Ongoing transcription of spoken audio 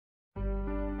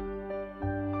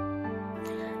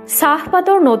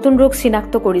চাহপাতৰ নতুন ৰোগ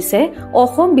চিনাক্ত কৰিছে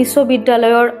অসম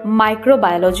বিশ্ববিদ্যালয়ৰ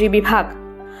মাইক্ৰ'বায়লজি বিভাগ।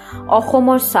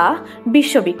 অসমৰ চাহ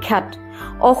বিশ্ববিখ্যাত।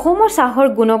 অসমৰ চাহৰ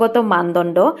গুণগত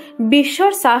মানদণ্ড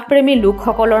বিশ্বৰ চাহপ্ৰেমী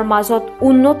লোকসকলৰ মাজত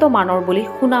উন্নত মানৰ বুলি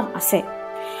সুনাম আছে।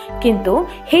 কিন্তু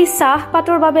সেই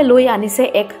চাহপাতৰ বাবে লৈ আনিছে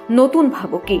এক নতুন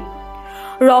ভাবুকি।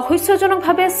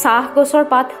 ৰহস্যজনকভাৱে চাহ গছৰ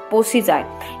পাত পচি যায়।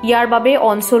 ইয়াৰ বাবে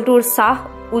অঞ্চলটোৰ চাহ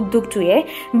উদ্যোগটোৱে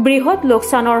বৃহৎ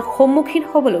লোকচানৰ সন্মুখীন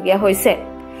হ'বলগীয়া হৈছে।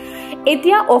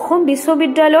 এতিয়া অসম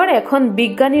বিশ্ববিদ্যালয়ৰ এখন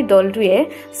বিজ্ঞানীৰ দলটোৱে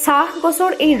চাহ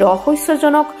গছৰ এই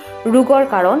ৰহস্যজনক ৰোগৰ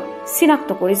কাৰণ চিনাক্ত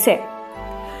কৰিছে।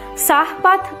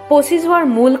 চাহপাত পচি যোৱাৰ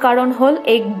মূল কাৰণ হ'ল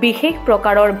এক বিশেষ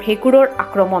প্ৰকাৰৰ ভেঁকুৰৰ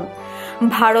আক্ৰমণ।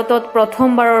 ভাৰতত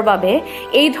প্ৰথমবাৰৰ বাবে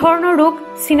এই ধৰণৰ ৰোগ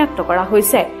চিনাক্ত কৰা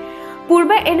হৈছে।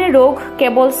 পূৰ্বে এনে ৰোগ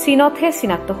কেৱল চীনতহে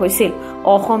চিনাক্ত হৈছিল।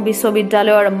 অসম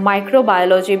বিশ্ববিদ্যালয়ৰ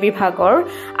মাইক্ৰ'বায়লজি বিভাগৰ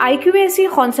IQAC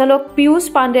সঞ্চালক পীয়ুষ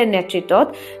পাণ্ডেৰ নেতৃত্বত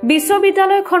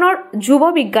বিশ্ববিদ্যালয়খনৰ যুৱ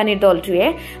বিজ্ঞানীৰ দলটোৱে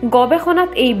গৱেষণাত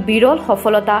এই বিৰল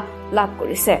সফলতা লাভ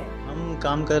কৰিছে। हम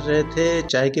काम कर रहे थे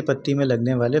चाय की पत्ती में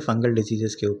लगने वाले फंगल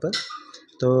डिजीज़ के ऊपर।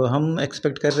 तो हम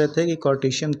एक्सपेक्ट कर रहे थे कि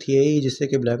कॉर्टिशियम थियाई जिससे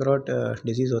कि ब्लैक रॉट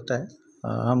डिजीज़ होता है,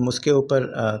 हम उसके ऊपर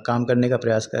काम करने का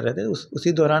प्रयास कर रहे थे।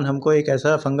 उसी दौरान हमको एक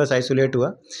ऐसा फंगस आइसोलेट हुआ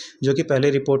जो कि पहले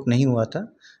रिपोर्ट नहीं हुआ था।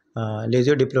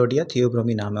 लेजियोडिप्लोडिया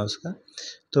थियोब्रोमी नाम है उसका।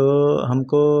 तो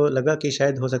हमको लगा कि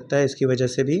शायद हो सकता है इसकी वजह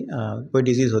से भी कोई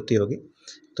डिज़ीज़ होती होगी।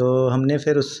 तो हमने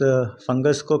फिर उस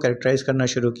फंगस को कैरेक्टराइज़ करना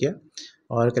शुरू किया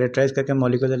और कैरेक्टराइज़ करके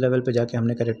मॉलिक्यूलर लेवल पे जाके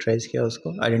हमने कैरेक्टराइज़ किया, उसको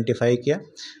आइडेंटिफाई किया।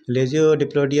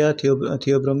 लेजियोडिप्लोडिया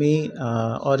थियोब्रोमी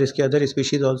और इसके अदर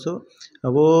स्पीशीज़ ऑल्सो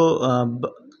वो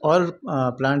और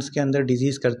प्लांट्स के अंदर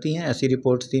डिजीज़ करती हैं, ऐसी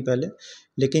रिपोर्ट्स थी पहले।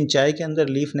 लेकिन चाय के अंदर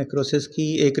लीफ नेक्रोसिस की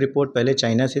एक रिपोर्ट पहले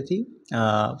चाइना से थी,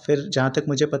 फिर जहाँ तक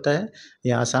मुझे पता है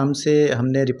ये आसाम से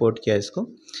हमने रिपोर्ट किया इसको।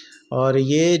 और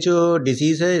ये जो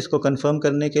डिज़ीज़ है इसको कंफर्म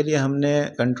करने के लिए हमने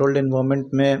कंट्रोल्ड एनवायरनमेंट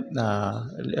में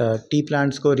टी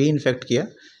प्लांट्स को रीइन्फेक्ट किया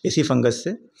इसी फंगस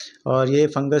से, और ये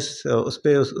फंगस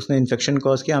उसने इन्फेक्शन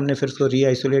कॉज किया। हमने फिर उसको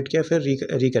रीआइसोलेट किया, फिर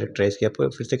रीकैरेक्टराइज़ किया,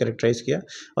 फिर से कैरेक्टराइज़ किया,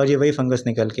 और ये वही फंगस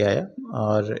निकल के आया।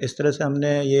 और इस तरह से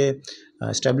हमने ये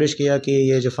एस्टेब्लिश किया कि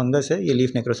ये जो फंगस है ये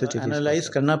लीफ नेक्रोसिस डिजीज़। एनालाइज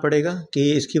करना पड़ेगा कि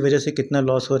इसकी वजह से कितना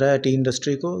लॉस हो रहा है टी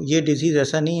इंडस्ट्री को। ये डिज़ीज़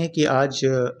ऐसा नहीं है कि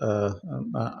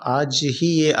आज ही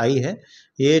ये आई है।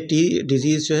 ये टी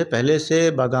डिज़ीज़ जो है पहले से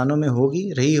बागानों में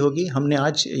रही होगी। हमने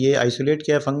आज ये आइसोलेट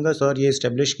किया फंगस और ये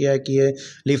इस्टेब्लिश किया है कि ये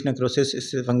लीफ नेक्रोसिस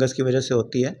इस फंगस की वजह से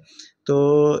होती है। तो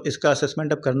इसका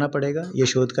असेसमेंट अब करना पड़ेगा, ये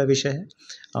शोध का विषय है।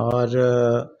 और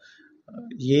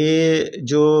ये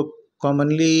जो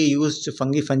कॉमनली यूज्ड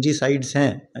फंजीसाइड्स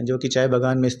हैं जो कि चाय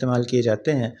बागान में इस्तेमाल किए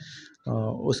जाते हैं,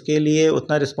 उसके लिए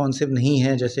उतना रिस्पॉन्सिव नहीं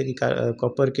है। जैसे कि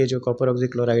कॉपर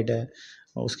ऑक्सीक्लोराइड है,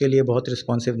 उसके लिए बहुत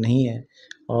रिस्पॉन्सिव नहीं है।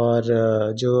 और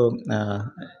जो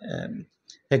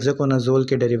हेक्साकोनाजोल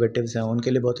के डेरिवेटिव्स हैं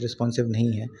उनके लिए बहुत रिस्पॉन्सिव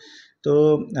नहीं है। तो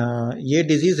ये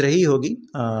डिज़ीज़ रही होगी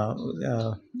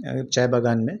चाय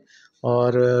बागान में,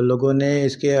 और लोगों ने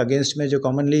इसके अगेंस्ट में जो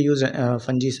कॉमनली यूज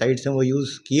फंजीसाइड्स हैं वो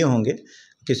यूज़ किए होंगे।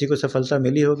 किसी को सफलता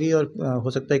मिली होगी और हो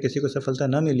सकता है किसी को सफलता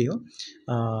ना मिली हो।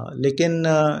 लेकिन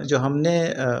जो हमने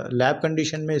लैब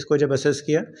कंडीशन में इसको जब असेस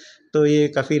किया तो ये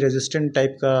काफ़ी रेजिस्टेंट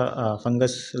टाइप का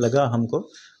फंगस लगा हमको,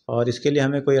 और इसके लिए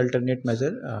हमें कोई अल्टरनेट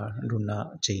मेज़र ढूंढना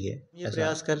चाहिए। ये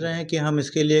प्रयास कर रहे हैं कि हम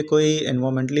इसके लिए कोई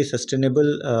एनवायरमेंटली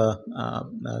सस्टेनेबल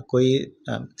कोई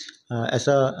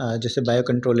ऐसा जैसे बायो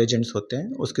कंट्रोल एजेंट्स होते हैं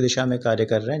उसकी दिशा में कार्य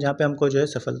कर रहे हैं, जहाँ पे हमको जो है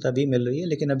सफलता भी मिल रही है।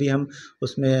 लेकिन अभी हम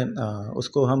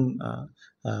उसको हम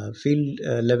फील्ड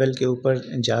लेवल के ऊपर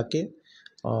जाके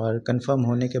और कंफर्म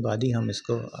होने के बाद ही हम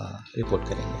इसको रिपोर्ट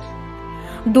करेंगे।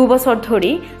 2 বছৰ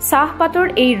ধৰি চাহপাতৰ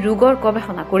এই ৰোগৰ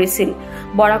গৱেষণা কৰিছিল।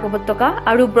 বৰাক উপত্যকা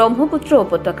আৰু ব্ৰহ্মপুত্ৰ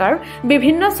উপত্যকাৰ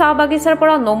বিভিন্ন চাহ বাগিচাৰ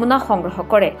পৰা নমুনা সংগ্ৰহ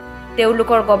কৰে।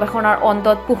 তেওঁলোকৰ গৱেষণাৰ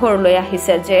অন্তত পোহৰলৈ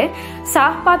আহিছে যে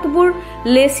চাহপাতবোৰ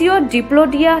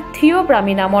লেজিয়োডিপ্লোডিয়া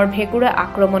থিয়োব্ৰোমি নামৰ ভেঁকুৰে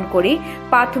আক্ৰমণ কৰি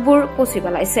পাতবোৰ পচি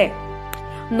পেলাইছে।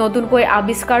 নতুনকৈ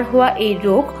আৱিষ্কাৰ হোৱা এই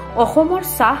ৰোগ অসমৰ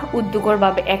চাহ উদ্যোগৰ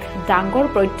বাবে এক ডাঙৰ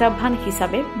প্ৰত্যাহ্বান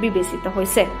হিচাপে বিবেচিত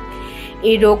হৈছে।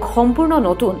 এই ৰোগ সম্পূৰ্ণ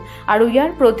নতুন আৰু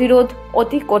ইয়াৰ প্ৰতিৰোধ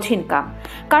অতি কঠিন কাম,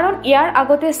 কাৰণ ইয়াৰ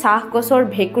আগতে চাহ গছৰ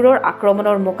ভেঁকুৰৰ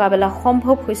আক্ৰমণৰ মোকাবিলা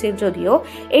সম্ভৱ হৈছিল যদিও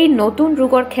এই নতুন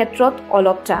ৰোগৰ ক্ষেত্ৰত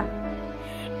অলপ টান।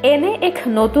 এনে এক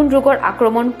নতুন ৰোগৰ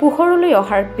আক্ৰমণ পোহৰলৈ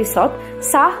অহাৰ পিছত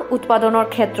চাহ উৎপাদনৰ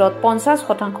ক্ষেত্ৰত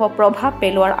 50% প্ৰভাৱ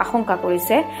পেলোৱাৰ আশংকা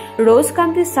কৰিছে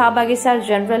ৰ'জকান্তি চাহ বাগিচাৰ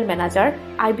general manager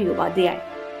IB Upadhyay.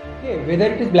 Whether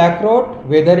it is black rot,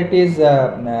 whether it is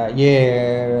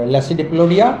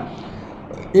Leziodiplodea,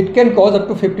 it can cause up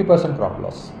to 50% crop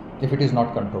loss if it is not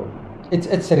controlled.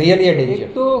 It's really a danger.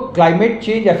 तो climate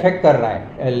change affect कर रहा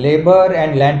है labour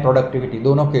and land productivity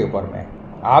दोनों के ऊपर में।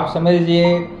 आप समझिए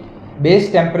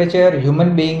बेस टेम्परेचर ह्यूमन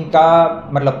बीइंग का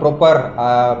मतलब प्रॉपर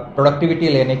प्रोडक्टिविटी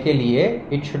लेने के लिए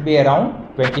it should be around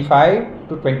 25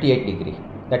 to 28 degree.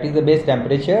 That is the base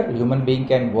temperature human being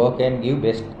can work and give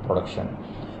best production.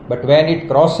 But when it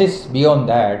crosses beyond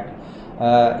that,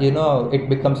 it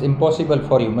becomes impossible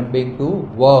for human being to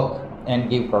work and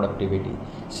give productivity.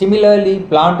 Similarly,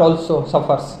 plant also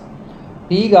suffers.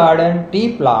 Tea garden,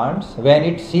 tea plants, when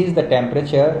it sees the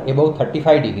temperature above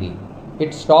 35 degree,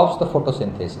 it stops the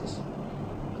photosynthesis.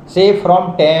 Say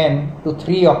from 10 to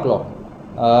 3 o'clock,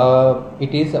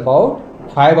 it is about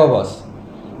 5 hours.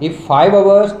 If 5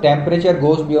 hours temperature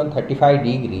goes beyond 35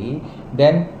 degree,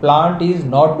 then plant is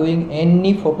not doing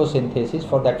any photosynthesis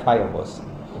for that 5 hours.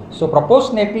 So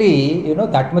proportionately,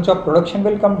 that much of production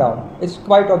will come down. It's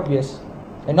quite obvious.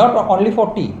 And not only for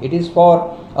tea, it is for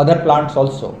other plants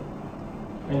also.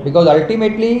 Because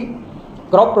ultimately,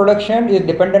 crop production is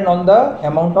dependent on the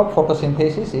amount of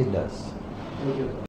photosynthesis it does.